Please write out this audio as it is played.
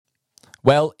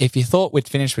Well, if you thought we'd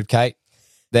finished with Kate,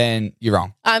 then you're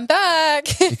wrong. I'm back.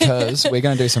 Because we're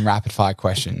going to do some rapid fire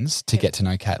questions to get to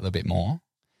know Kate a little bit more,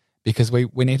 because we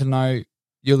need to know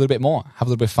you a little bit more, have a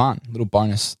little bit of fun, little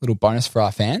bonus for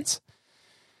our fans.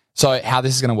 So how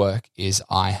this is going to work is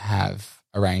I have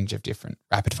a range of different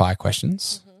rapid fire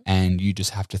questions and you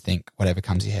just have to think whatever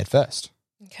comes to your head first.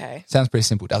 Okay. Sounds pretty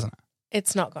simple, doesn't it?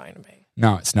 It's not going to be.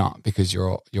 No, it's not, because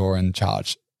you're in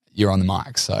charge. You're on the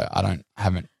mic, so I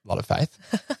haven't a lot of faith.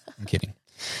 I'm kidding.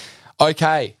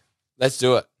 Okay, let's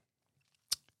do it.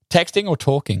 Texting or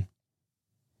talking?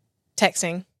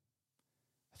 Texting.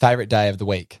 Favorite day of the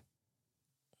week?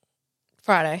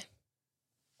 Friday.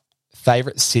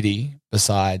 Favorite city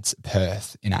besides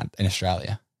Perth in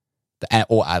Australia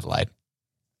or Adelaide?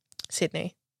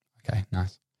 Sydney. Okay,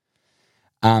 nice.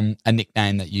 A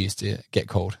nickname that you used to get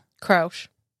called? Crouch.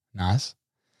 Nice.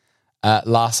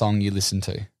 Last song you listened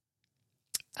to?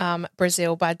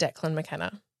 Brazil by Declan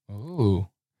McKenna. Ooh.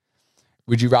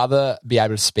 Would you rather be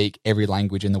able to speak every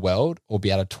language in the world or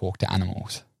be able to talk to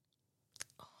animals?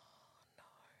 Oh,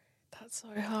 no. That's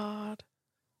so hard.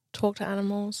 Talk to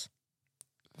animals.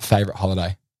 Favorite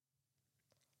holiday?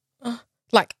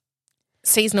 Like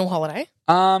seasonal holiday?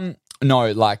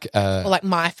 No, like or like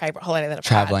my favorite holiday that I've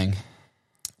traveling. had.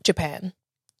 Japan.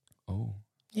 Oh.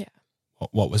 Yeah.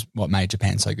 What made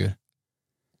Japan so good?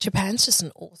 Japan's just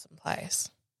an awesome place.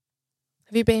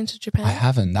 Have you been to Japan? I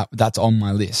haven't. That's on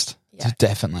my list. Yeah. So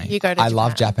definitely. You go to I Japan.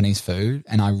 love Japanese food,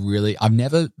 and I've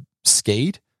never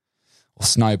skied or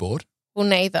snowboard. Well,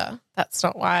 neither. That's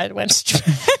not why I went to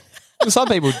Japan. Some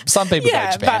people go to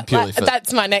Japan purely for.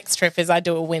 That's my next trip. Is I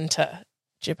do a winter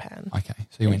Japan. Okay,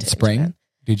 so you went Winter in spring? Japan.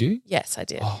 Did you? Yes, I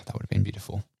did. Oh, that would have been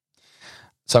beautiful.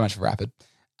 So much for rapid.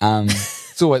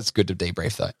 It's always good to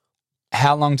debrief though.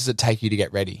 How long does it take you to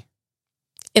get ready?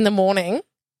 In the morning,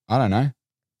 I don't know.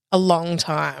 a long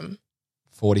time.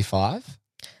 45?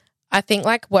 I think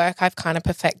like work, I've kind of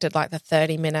perfected like the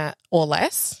 30-minute or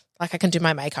less. Like I can do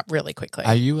my makeup really quickly.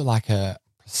 Are you like a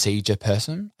procedure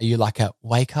person? Are you like a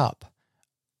wake up,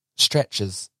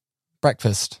 stretches,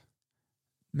 breakfast,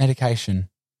 medication,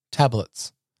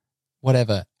 tablets,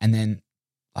 whatever, and then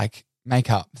like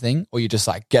makeup thing? Or you just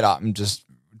like get up and just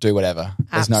do whatever?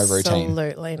 There's no routine.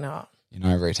 Absolutely not. You're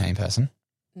not a routine person?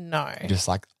 No. You're just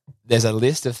like, there's a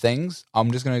list of things.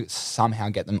 I'm just going to somehow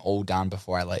get them all done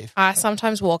before I leave. I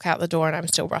sometimes walk out the door and I'm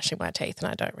still brushing my teeth and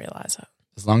I don't realise it.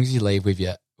 As long as you leave with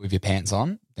your pants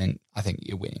on, then I think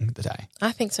you're winning the day.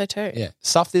 I think so too. Yeah.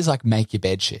 Stuff is like make your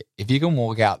bed shit. If you can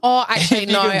walk out. Oh, actually, if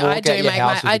you no, can walk I do out your make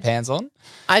house my with your pants on.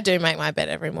 I do make my bed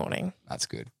every morning. That's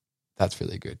good. That's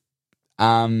really good.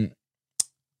 How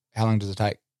long does it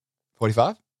take?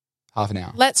 45? Half an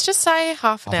hour? Let's just say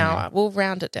half an Half an hour. We'll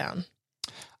round it down.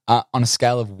 On a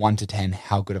scale of 1 to 10,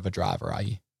 how good of a driver are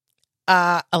you?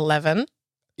 11.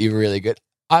 You're really good.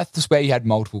 I swear you had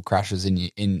multiple crashes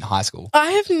in high school.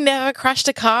 I have never crashed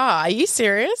a car. Are you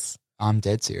serious? I'm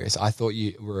dead serious. I thought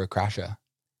you were a crasher.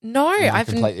 No, I'm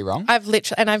completely wrong. I've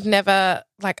never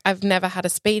had a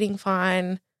speeding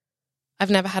fine. I've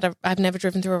never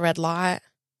driven through a red light.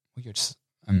 Well, you're just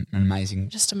an amazing.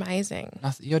 Just amazing.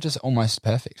 You're just almost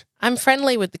perfect. I'm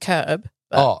friendly with the curb.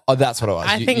 But Oh, that's what it was.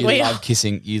 I think we love are.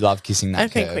 kissing. You love kissing that. I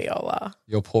think curve. we all are.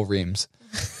 Your poor rims.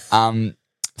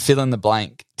 Fill in the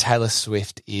blank. Taylor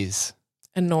Swift is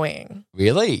Annoying.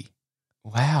 really.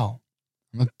 Wow,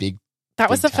 I'm a big. That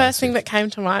was the Taylor first thing Swift. that came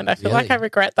to mind. I feel Really? like I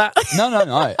regret that. No.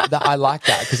 I like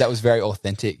that because that was very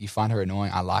authentic. You find her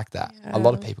annoying. I like that. Yeah. A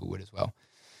lot of people would as well.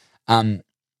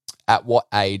 At what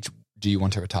age do you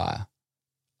want to retire?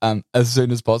 As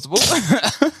soon as possible.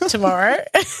 Tomorrow,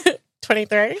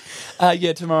 23.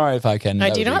 Yeah, tomorrow if I can. No,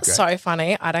 That do you would know be what's great. so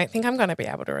funny? I don't think I'm going to be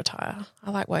able to retire.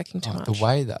 I like working too much. The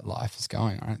way that life is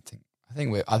going, I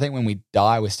think when we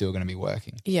die, we're still going to be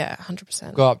working. Yeah,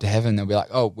 100%. Go up to heaven, they'll be like,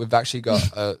 "Oh, we've actually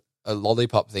got a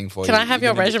lollipop thing for you." Can I have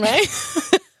your resume?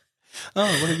 Oh,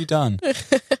 what have you done?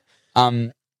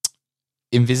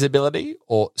 Invisibility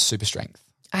or super strength?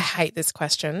 I hate this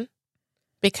question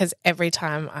because every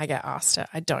time I get asked it,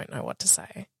 I don't know what to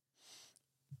say.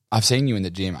 I've seen you in the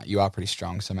gym. You are pretty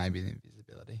strong, so maybe the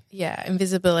invisibility. Yeah,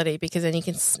 invisibility, because then you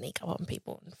can sneak up on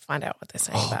people and find out what they're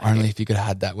saying about Only you. if you could have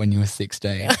had that when you were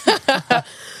 16.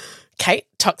 Kate,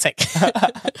 toxic.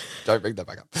 Don't bring that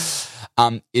back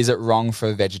up. Is it wrong for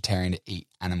a vegetarian to eat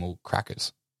animal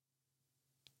crackers?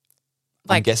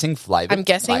 I'm Like, guessing flavored. I'm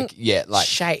guessing like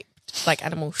shaped, like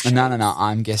animal shaped. no.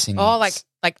 I'm guessing. Oh, like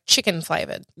chicken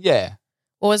flavored. yeah.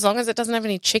 Well, as long as it doesn't have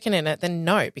any chicken in it, then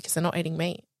no, because they're not eating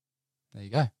meat. There you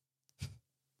go.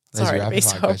 There's Sorry your to be rapid so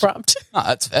fire question. abrupt. No,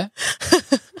 that's fair.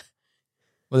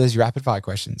 Well, there's your rapid fire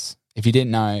questions. If you didn't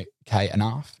know Kate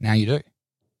enough, now you do.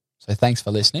 So thanks for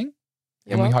listening.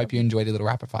 You're and we welcome. hope you enjoyed the little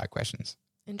rapid fire questions.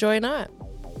 Enjoy your night.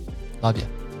 Love you.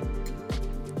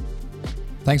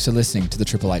 Thanks for listening to the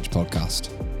Triple H podcast.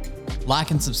 Like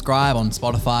and subscribe on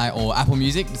Spotify or Apple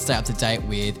Music to stay up to date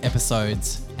with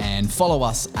episodes, and follow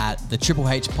us at the Triple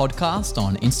H Podcast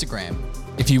on Instagram.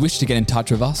 If you wish to get in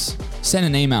touch with us, send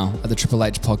an email at the Triple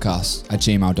H Podcast at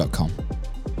gmail.com.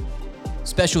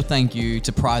 Special thank you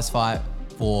to Prizefight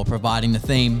for providing the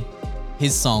theme,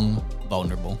 his song,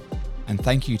 Vulnerable. And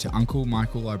thank you to Uncle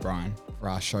Michael O'Brien for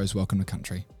our show's Welcome to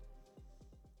Country.